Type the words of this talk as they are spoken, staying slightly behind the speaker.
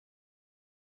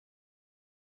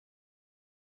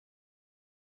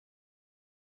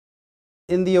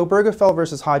In the Obergefell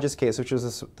versus Hodges case, which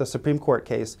was the Supreme Court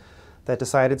case that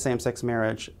decided same-sex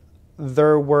marriage,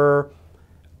 there were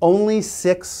only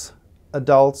 6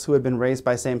 adults who had been raised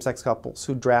by same-sex couples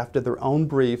who drafted their own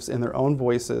briefs in their own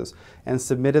voices and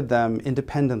submitted them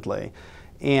independently.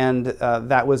 And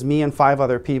that was me and 5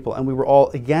 other people, and we were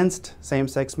all against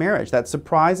same-sex marriage. That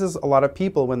surprises a lot of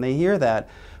people when they hear that.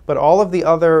 But all of the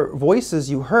other voices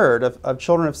you heard of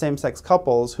children of same-sex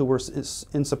couples who were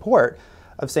in support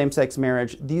of same-sex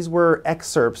marriage, these were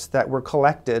excerpts that were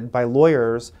collected by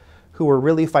lawyers who were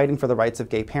really fighting for the rights of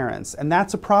gay parents. And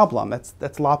that's a problem.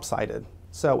 That's lopsided.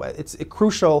 So it's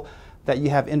crucial that you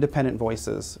have independent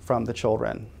voices from the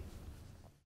children.